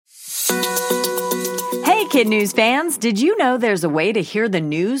Kid News fans, did you know there's a way to hear the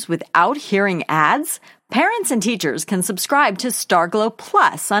news without hearing ads? Parents and teachers can subscribe to Starglow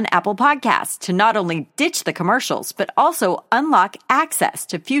Plus on Apple Podcasts to not only ditch the commercials, but also unlock access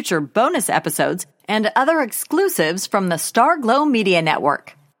to future bonus episodes and other exclusives from the Starglow Media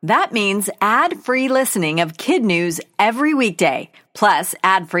Network. That means ad-free listening of Kid News every weekday, plus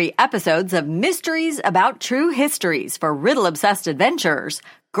ad-free episodes of Mysteries About True Histories for riddle-obsessed adventurers,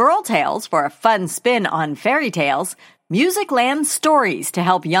 Girl Tales for a fun spin on fairy tales, Musicland Stories to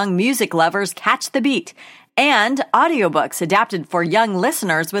help young music lovers catch the beat, and audiobooks adapted for young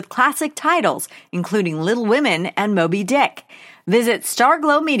listeners with classic titles, including Little Women and Moby Dick. Visit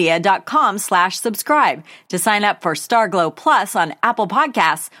starglowmedia.com/subscribe to sign up for Starglow Plus on Apple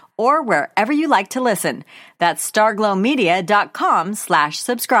Podcasts or wherever you like to listen. That's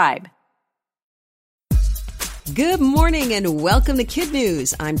starglowmedia.com/subscribe. Good morning and welcome to Kid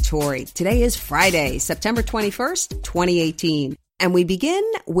News. I'm Tori. Today is Friday, September 21st, 2018. And we begin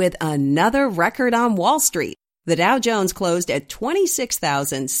with another record on Wall Street. The Dow Jones closed at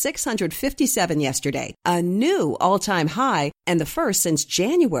 26,657 yesterday, a new all-time high and the first since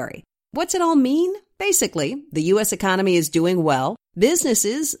January. What's it all mean? Basically, the U.S. economy is doing well,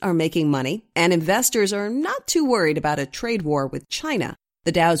 businesses are making money, and investors are not too worried about a trade war with China.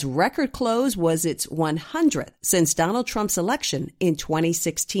 The Dow's record close was its 100th since Donald Trump's election in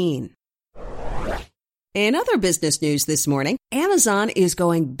 2016. In other business news this morning, Amazon is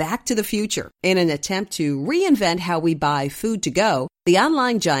going back to the future. In an attempt to reinvent how we buy food to go, the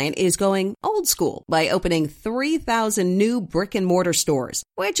online giant is going old school by opening 3,000 new brick-and-mortar stores,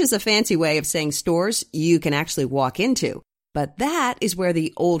 which is a fancy way of saying stores you can actually walk into. But that is where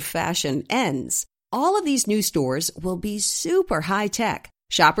the old-fashioned ends. All of these new stores will be super high-tech.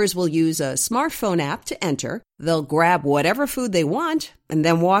 Shoppers will use a smartphone app to enter. They'll grab whatever food they want and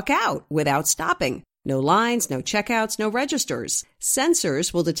then walk out without stopping. No lines, no checkouts, no registers.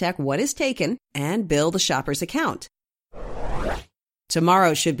 Sensors will detect what is taken and bill the shopper's account.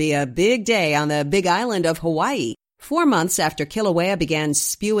 Tomorrow should be a big day on the big island of Hawaii. 4 months after Kilauea began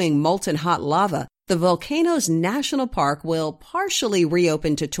spewing molten hot lava, the Volcano's National Park will partially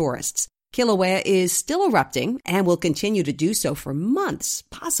reopen to tourists. Kilauea is still erupting and will continue to do so for months,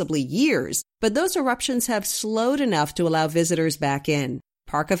 possibly years, but those eruptions have slowed enough to allow visitors back in.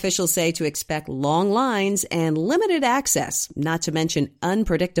 Park officials say to expect long lines and limited access, not to mention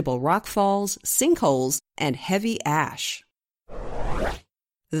unpredictable rockfalls, sinkholes, and heavy ash.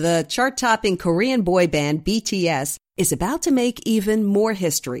 The chart-topping Korean boy band BTS is about to make even more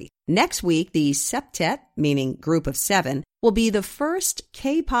history. Next week, the septet, meaning group of seven, will be the first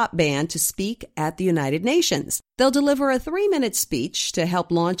K-pop band to speak at the United Nations. They'll deliver a 3-minute speech to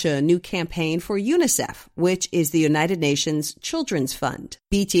help launch a new campaign for UNICEF, which is the United Nations Children's Fund.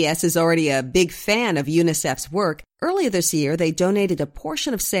 BTS is already a big fan of UNICEF's work. Earlier this year, they donated a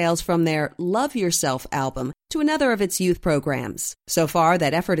portion of sales from their Love Yourself album to another of its youth programs. So far,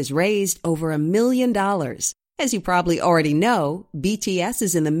 that effort has raised over $1 million. As you probably already know, BTS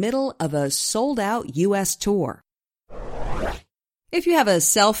is in the middle of a sold-out U.S. tour. If you have a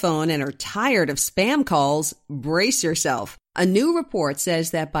cell phone and are tired of spam calls, brace yourself. A new report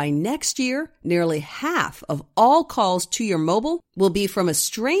says that by next year, nearly half of all calls to your mobile will be from a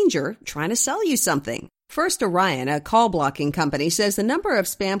stranger trying to sell you something. First Orion, a call blocking company, says the number of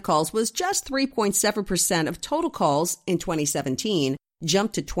spam calls was just 3.7% of total calls in 2017,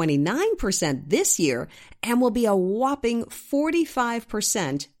 jumped to 29% this year, and will be a whopping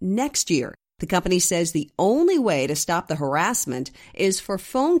 45% next year. The company says the only way to stop the harassment is for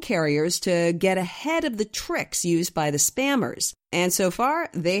phone carriers to get ahead of the tricks used by the spammers. And so far,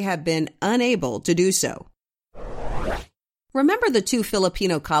 they have been unable to do so. Remember the 2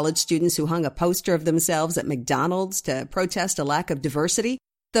 Filipino college students who hung a poster of themselves at McDonald's to protest a lack of diversity?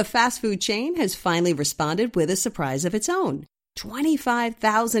 The fast food chain has finally responded with a surprise of its own.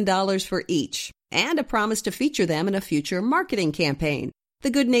 $25,000 for each, and a promise to feature them in a future marketing campaign. The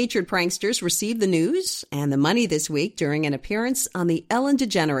good-natured pranksters received the news and the money this week during an appearance on the Ellen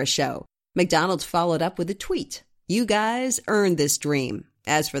DeGeneres Show. McDonald's followed up with a tweet. You guys earned this dream.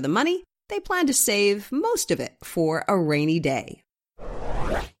 As for the money, they plan to save most of it for a rainy day.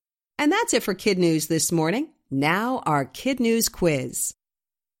 And that's it for Kid News this morning. Now our Kid News quiz.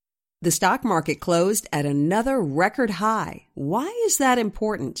 The stock market closed at another record high. Why is that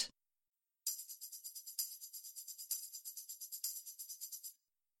important?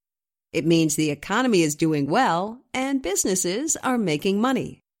 It means the economy is doing well and businesses are making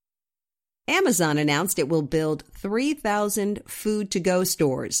money. Amazon announced it will build 3,000 food-to-go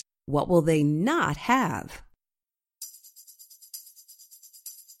stores. What will they not have?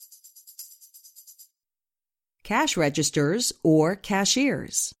 cash registers, or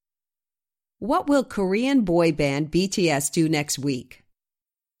cashiers. What will Korean boy band BTS do next week?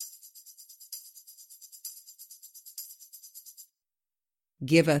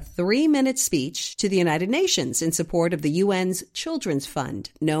 Give a 3-minute speech to the United Nations in support of the UN's Children's Fund,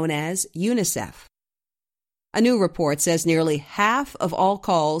 known as UNICEF. A new report says nearly half of all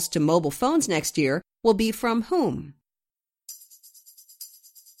calls to mobile phones next year will be from whom?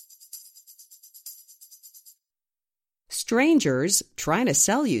 Strangers trying to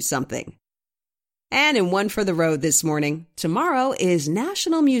sell you something. And in One for the Road this morning, tomorrow is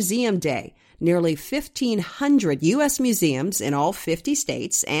National Museum Day. Nearly 1,500 U.S. museums in all 50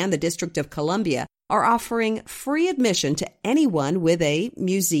 states and the District of Columbia are offering free admission to anyone with a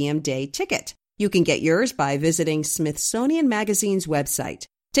Museum Day ticket. You can get yours by visiting Smithsonian Magazine's website.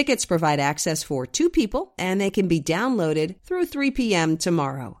 Tickets provide access for 2 people, and they can be downloaded through 3 p.m.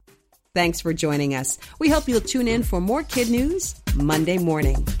 tomorrow. Thanks for joining us. We hope you'll tune in for more kid news Monday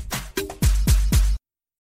morning.